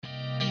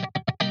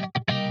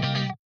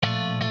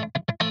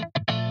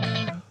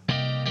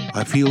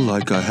I feel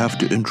like I have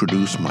to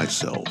introduce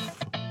myself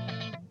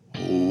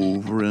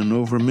over and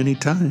over many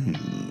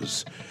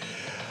times.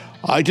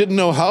 I didn't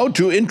know how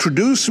to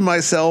introduce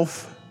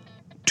myself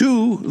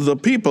to the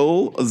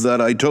people that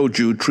I told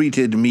you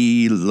treated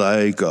me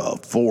like a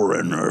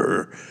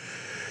foreigner.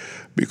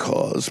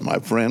 Because my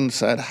friend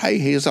said, hey,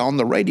 he's on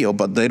the radio,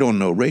 but they don't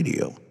know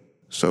radio.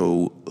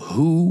 So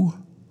who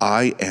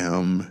I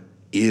am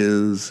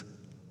is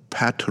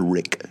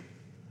Patrick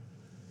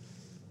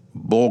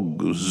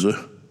Boggs.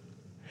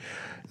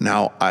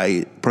 Now,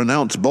 I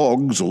pronounce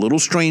Boggs a little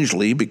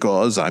strangely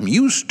because I'm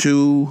used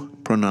to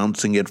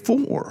pronouncing it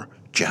for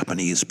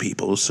Japanese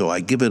people, so I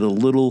give it a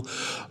little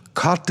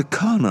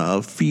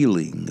katakana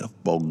feeling,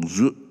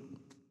 Boggs.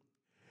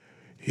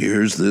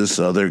 Here's this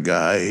other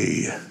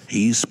guy.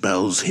 He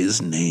spells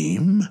his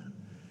name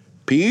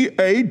P-A-T-R-I-K,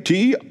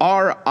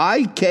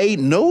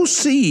 no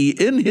C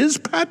in his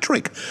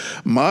Patrick.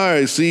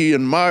 My C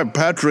in my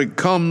Patrick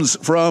comes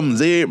from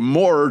the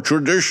more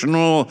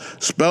traditional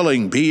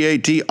spelling,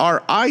 P-A-T-R-I-C-K,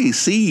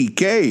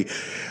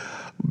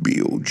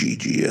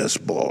 B-O-G-G-S,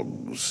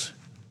 Boggs.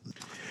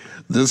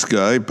 This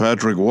guy,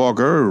 Patrick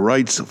Walker,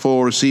 writes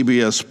for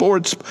CBS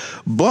Sports,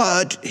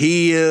 but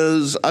he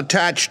is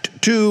attached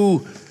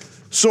to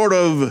sort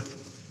of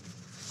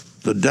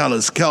the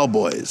Dallas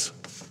Cowboys.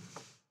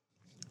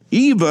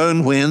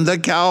 Even when the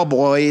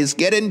Cowboys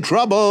get in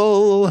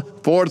trouble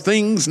for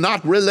things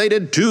not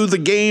related to the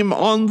game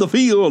on the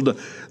field,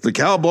 the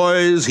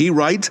Cowboys, he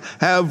writes,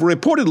 have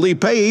reportedly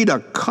paid a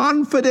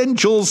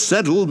confidential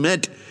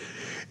settlement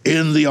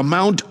in the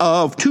amount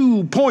of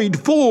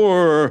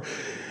 $2.4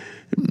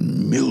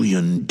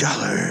 million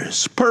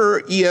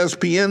per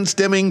ESPN,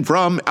 stemming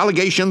from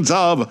allegations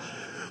of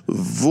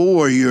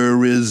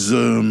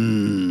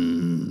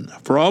voyeurism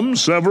from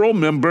several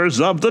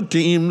members of the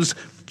team's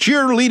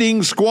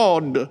cheerleading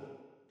squad.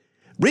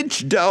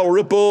 Rich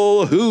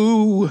Dalrymple,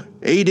 who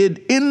aided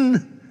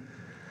in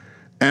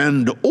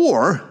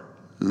and/or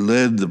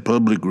led the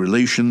public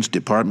relations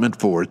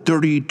department for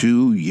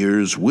 32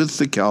 years with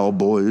the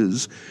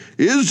Cowboys,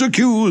 is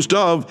accused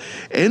of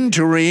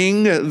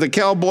entering the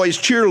Cowboys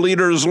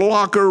cheerleaders'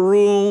 locker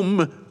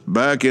room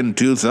back in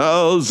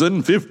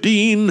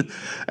 2015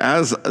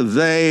 as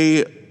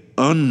they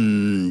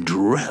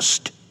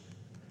undressed.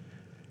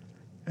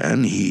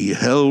 And he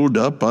held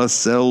up a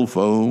cell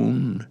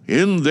phone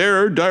in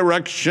their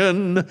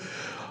direction,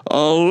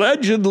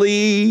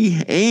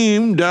 allegedly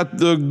aimed at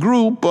the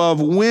group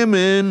of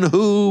women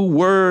who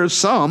were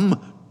some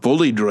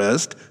fully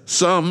dressed,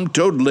 some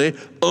totally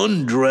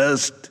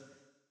undressed.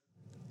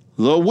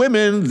 The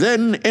women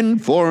then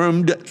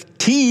informed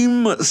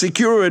team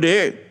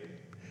security,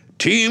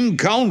 team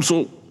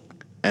counsel,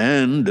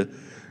 and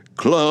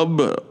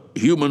club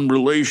human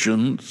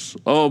relations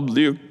of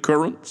the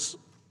occurrence.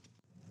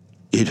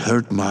 It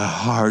hurt my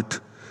heart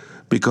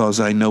because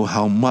I know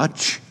how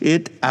much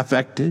it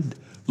affected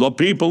the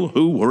people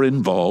who were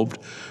involved.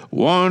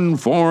 One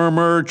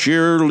former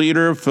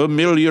cheerleader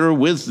familiar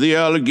with the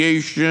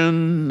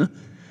allegation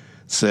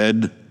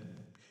said,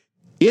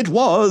 "It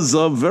was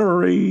a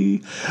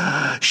very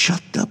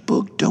shut the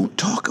book, don't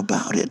talk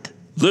about it.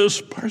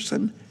 This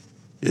person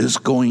is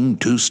going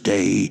to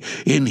stay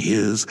in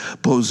his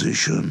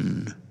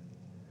position."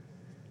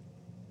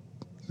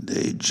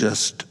 They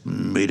just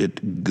made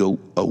it go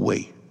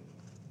away.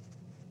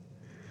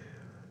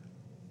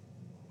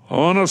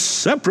 On a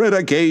separate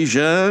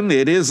occasion,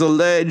 it is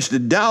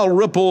alleged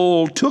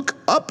Dalrymple took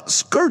up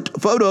skirt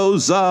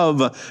photos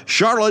of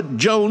Charlotte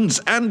Jones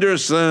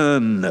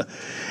Anderson,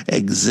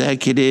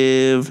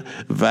 Executive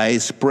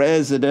Vice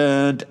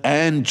President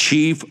and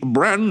Chief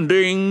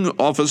Branding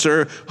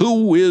Officer,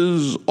 who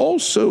is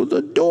also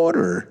the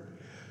daughter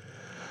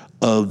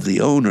of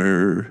the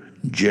owner,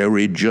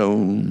 Jerry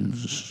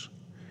Jones.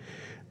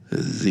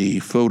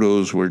 The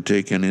photos were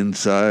taken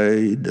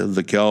inside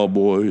the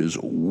Cowboys'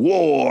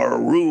 war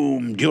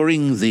room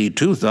during the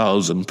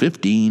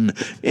 2015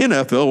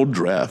 NFL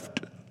Draft.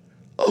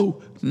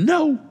 Oh,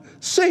 no,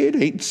 say it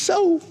ain't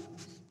so.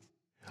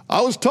 I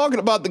was talking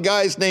about the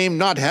guy's name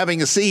not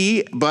having a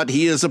C, but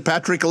he is a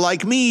Patrick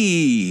like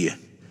me.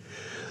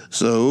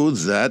 So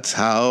that's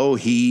how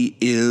he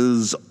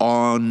is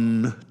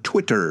on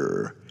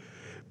Twitter.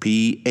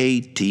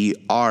 Patrick.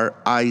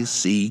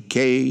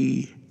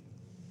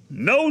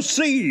 No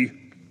C.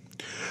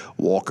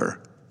 Walker,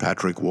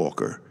 Patrick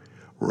Walker,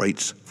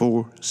 writes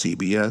for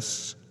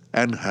CBS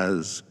and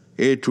has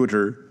a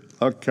Twitter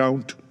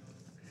account.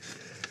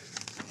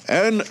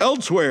 And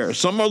elsewhere,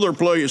 some other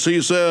place,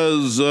 he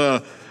says,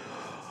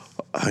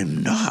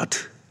 I'm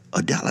not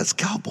a Dallas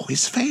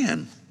Cowboys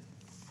fan.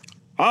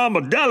 I'm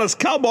a Dallas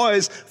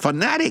Cowboys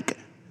fanatic.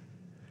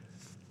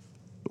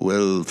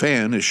 Well,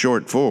 fan is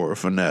short for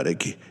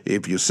fanatic.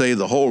 If you say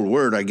the whole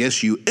word, I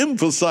guess you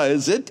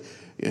emphasize it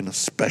in a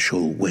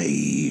special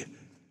way.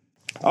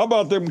 How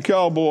about them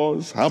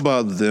Cowboys? How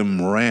about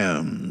them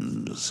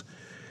Rams?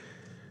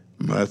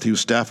 Matthew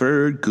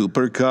Stafford,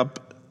 Cooper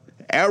Kupp,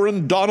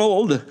 Aaron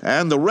Donald,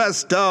 and the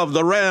rest of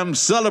the Rams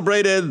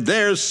celebrated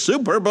their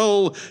Super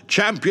Bowl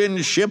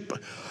championship.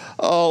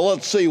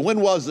 Let's see, when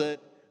was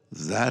it?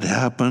 That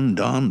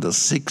happened on the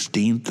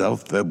 16th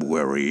of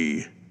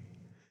February.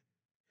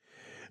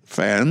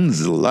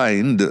 Fans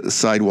lined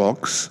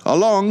sidewalks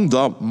along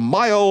the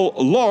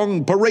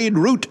mile-long parade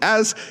route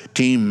as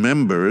team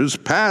members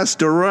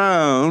passed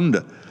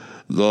around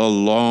the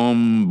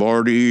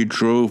Lombardi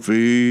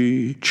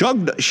Trophy,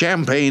 chugged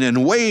champagne,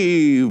 and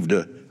waved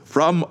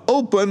from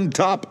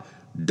open-top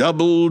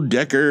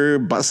double-decker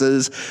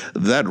buses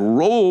that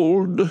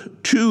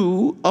rolled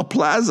to a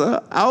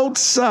plaza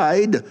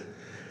outside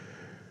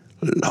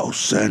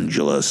Los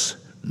Angeles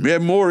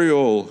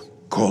Memorial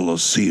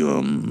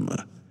Coliseum,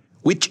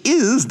 which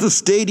is the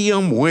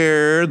stadium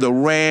where the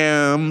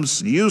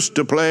Rams used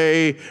to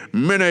play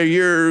many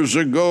years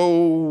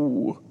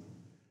ago.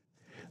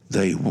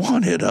 They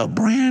wanted a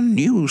brand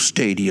new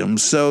stadium,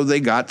 so they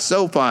got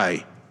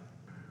SoFi.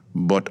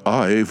 But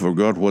I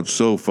forgot what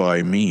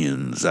SoFi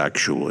means,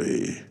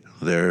 actually.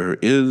 There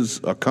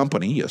is a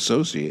company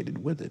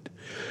associated with it.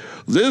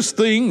 This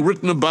thing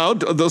written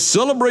about the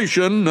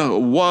celebration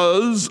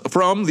was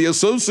from the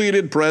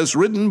Associated Press,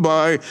 written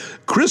by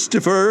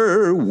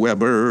Christopher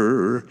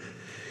Weber.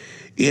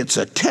 It's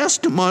a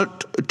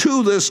testament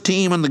to this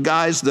team and the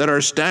guys that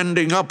are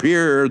standing up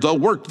here, the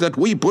work that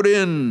we put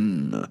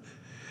in,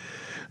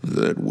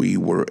 that we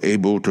were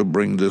able to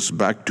bring this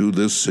back to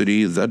this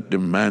city that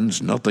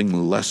demands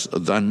nothing less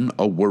than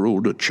a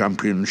world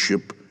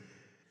championship.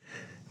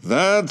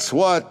 That's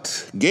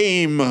what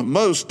Game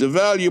Most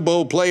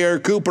Valuable Player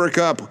Cooper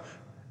Kupp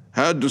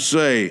had to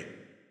say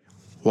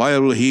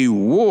while he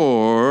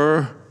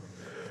wore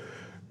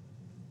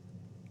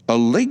a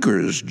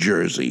Lakers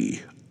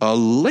jersey, a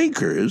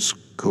Lakers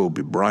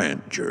Kobe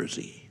Bryant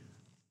jersey.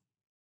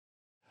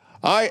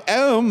 I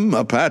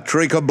am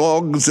Patrick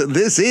Boggs.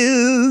 This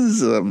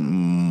is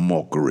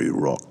Mockery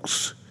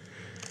Rocks,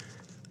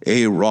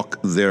 a rock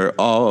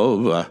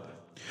thereof.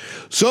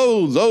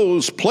 So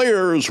those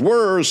players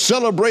were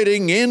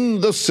celebrating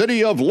in the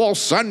city of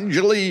Los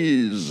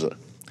Angeles.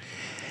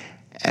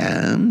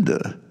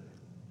 And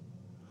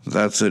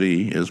that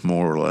city is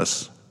more or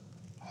less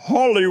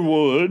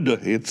Hollywood.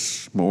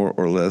 It's more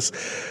or less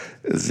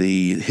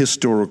the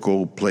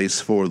historical place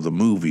for the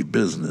movie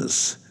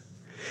business.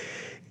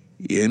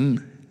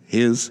 In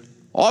his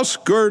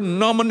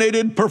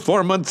Oscar-nominated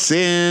performance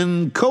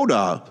in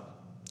Coda,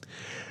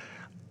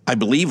 I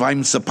believe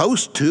I'm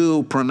supposed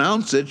to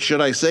pronounce it,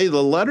 should I say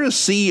the letter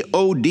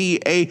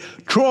C-O-D-A,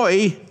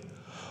 Troy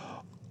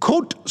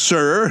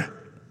Kotsur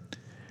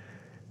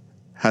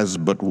has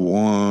but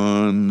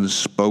one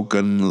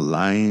spoken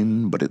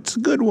line, but it's a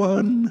good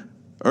one,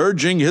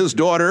 urging his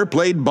daughter,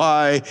 played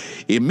by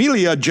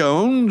Emilia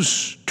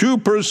Jones, to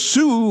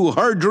pursue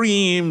her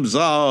dreams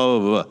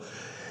of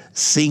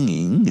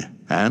singing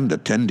and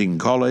attending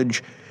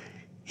college.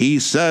 He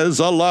says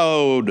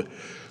aloud,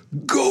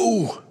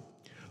 "Go!"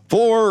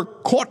 For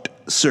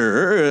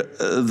Kotsur,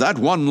 that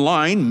one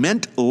line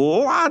meant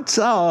lots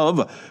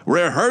of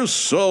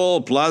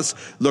rehearsal, plus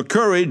the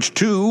courage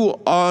to,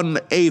 on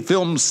a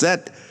film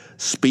set,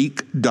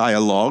 speak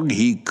dialogue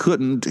he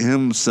couldn't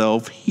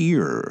himself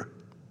hear.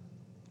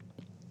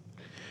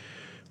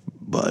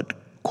 But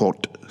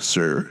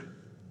Kotsur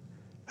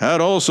had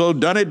also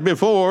done it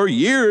before,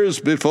 years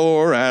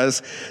before,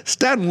 as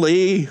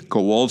Stanley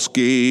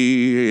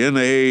Kowalski in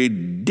a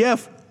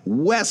Deaf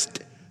West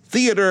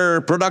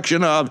theater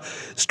production of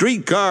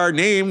Streetcar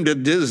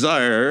Named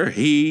Desire.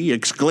 He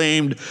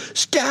exclaimed,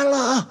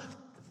 "Stella!"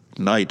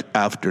 night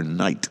after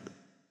night.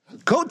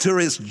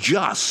 Kotsur is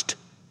just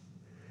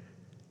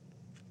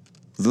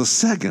the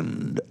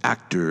second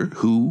actor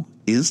who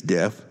is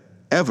deaf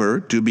ever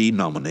to be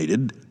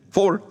nominated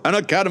for an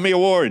Academy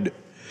Award.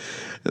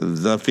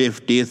 The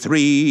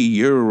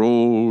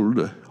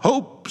 53-year-old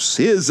hopes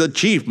his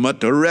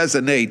achievement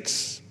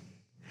resonates.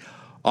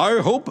 I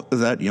hope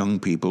that young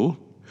people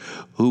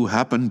who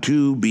happen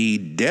to be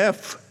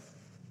deaf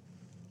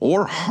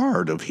or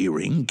hard of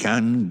hearing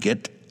can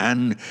get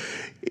an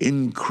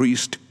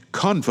increased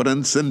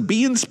confidence and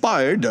be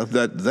inspired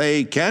that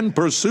they can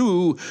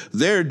pursue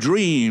their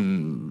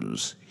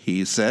dreams.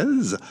 He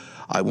says,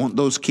 I want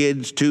those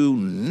kids to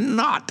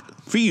not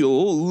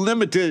feel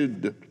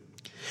limited.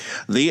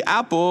 The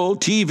Apple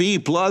TV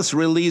Plus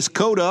release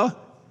Coda,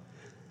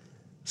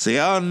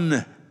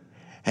 Sian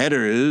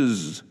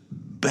Heder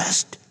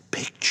Best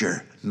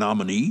Picture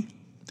nominee,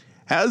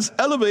 has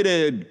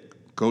elevated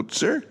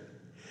Kotsur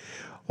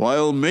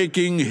while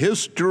making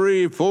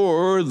history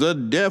for the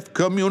deaf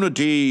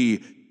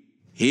community.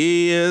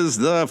 He is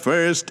the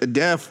first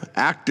deaf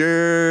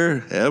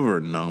actor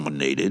ever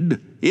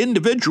nominated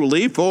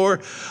individually for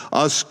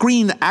a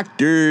Screen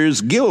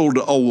Actors Guild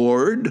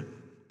Award.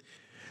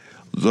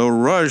 The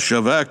rush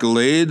of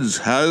accolades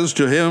has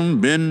to him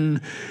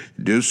been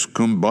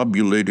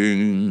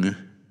discombobulating.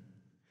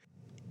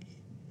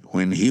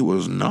 When he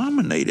was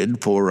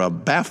nominated for a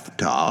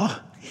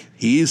BAFTA,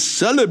 he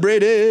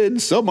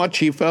celebrated so much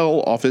he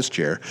fell off his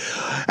chair,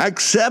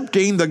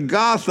 accepting the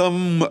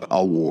Gotham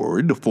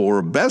Award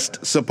for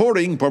Best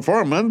Supporting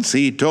Performance.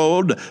 He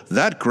told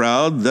that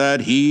crowd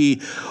that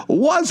he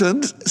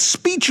wasn't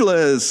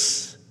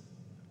speechless.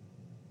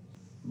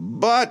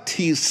 but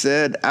he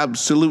said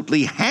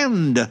absolutely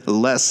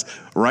handless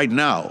right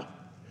now.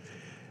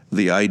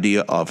 The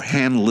idea of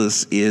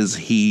handless is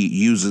he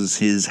uses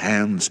his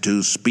hands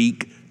to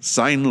speak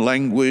sign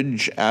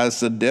language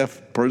as a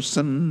deaf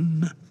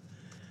person.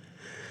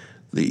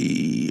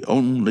 The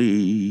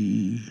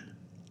only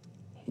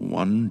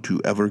one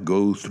to ever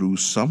go through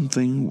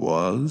something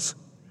was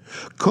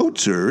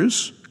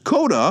Coatzer's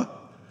Coda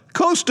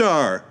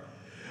co-star,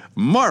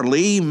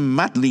 Marlee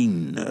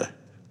Matlin.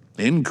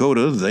 In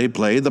Coda, they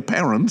play the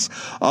parents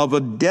of a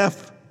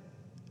deaf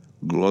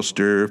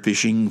Gloucester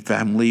fishing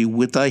family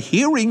with a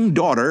hearing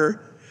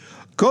daughter.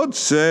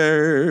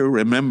 Coatzer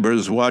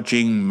remembers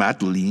watching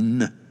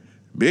Matlin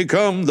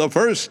become the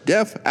first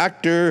deaf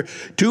actor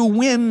to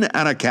win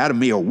an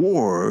Academy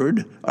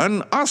Award,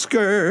 an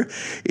Oscar,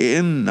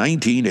 in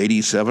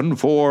 1987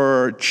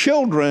 for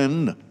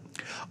Children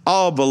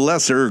of a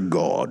Lesser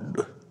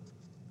God.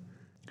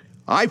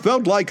 I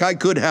felt like I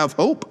could have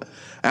hope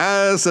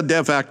as a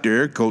deaf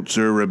actor,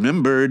 Coatzer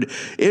remembered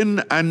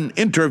in an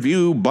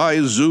interview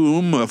by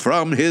Zoom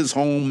from his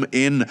home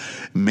in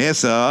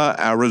Mesa,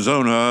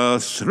 Arizona,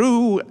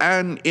 through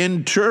an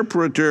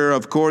interpreter.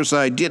 Of course,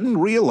 I didn't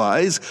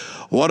realize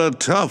what a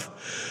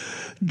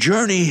tough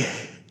journey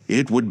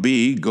it would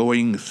be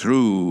going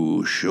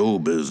through show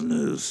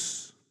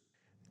business.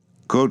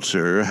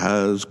 Coatzer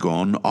has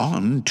gone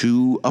on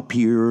to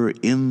appear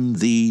in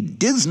the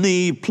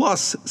Disney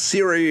Plus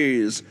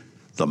series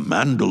The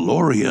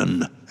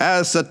Mandalorian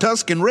as a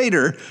Tusken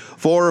Raider,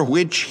 for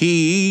which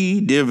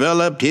he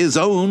developed his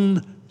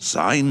own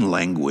sign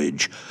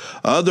language.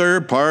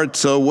 Other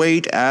parts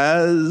await,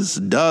 as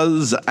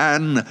does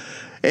an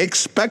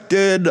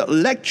expected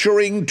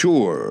lecturing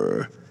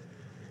tour,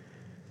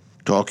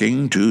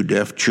 talking to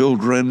deaf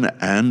children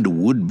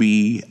and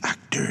would-be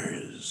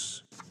actors.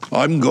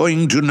 I'm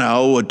going to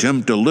now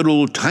attempt a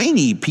little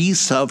tiny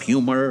piece of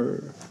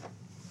humor.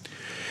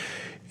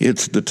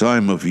 It's the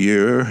time of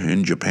year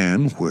in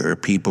Japan where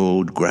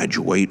people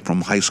graduate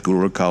from high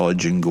school or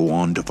college and go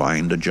on to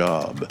find a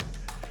job.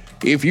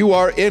 If you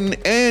are in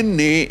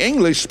any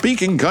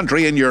English-speaking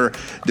country and you're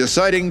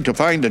deciding to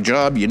find a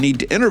job, you need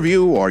to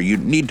interview or you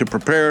need to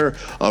prepare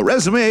a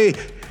resume,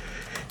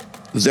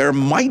 there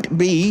might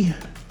be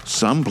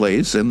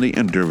someplace in the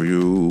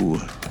interview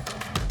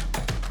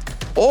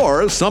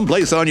or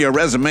someplace on your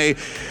resume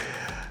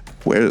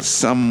where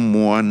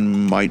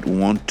someone might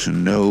want to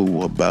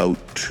know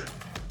about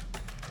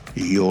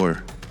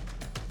your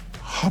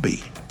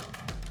hobby.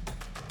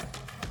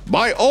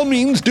 By all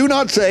means, do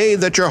not say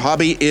that your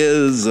hobby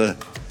is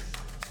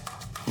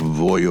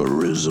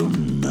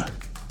voyeurism.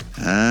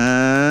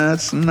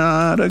 That's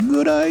not a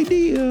good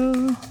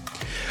idea.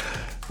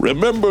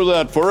 Remember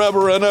that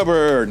forever and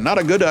ever. Not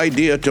a good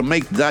idea to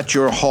make that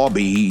your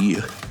hobby.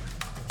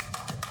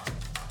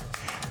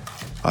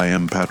 I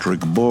am Patrick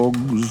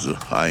Boggs.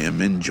 I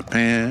am in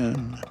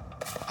Japan.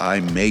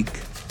 I make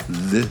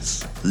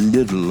this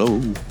little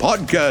old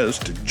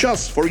podcast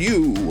just for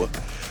you.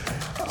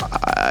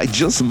 I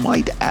just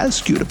might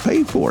ask you to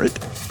pay for it.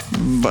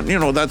 But,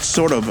 that's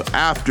sort of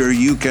after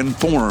you can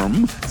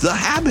form the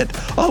habit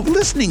of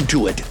listening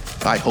to it.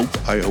 I hope.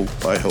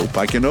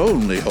 I can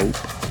only hope.